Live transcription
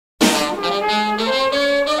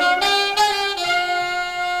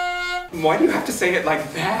Why do you have to say it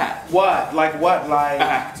like that? What? Like what? Like...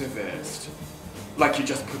 Activist. Like you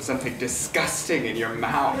just put something disgusting in your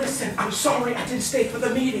mouth. Listen, I'm sorry I didn't stay for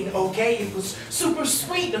the meeting, okay? It was super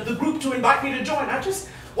sweet of the group to invite me to join. I just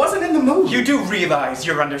wasn't in the mood. You do realize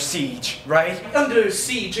you're under siege, right? Under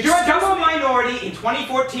siege. You're a double minority in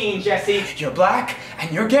 2014, Jesse. You're black,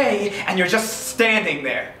 and you're gay, and you're just standing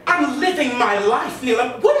there. I'm living my life, Neil.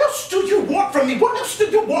 What else do you want from me? What else do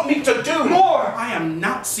you want me to do? More! I am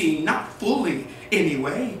not seeing, not fully,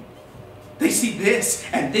 anyway. They see this,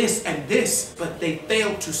 and this, and this, but they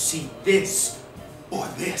fail to see this, or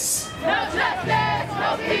this. No justice,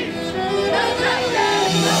 no peace. No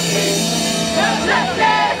justice, no peace. No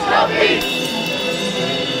justice, no peace.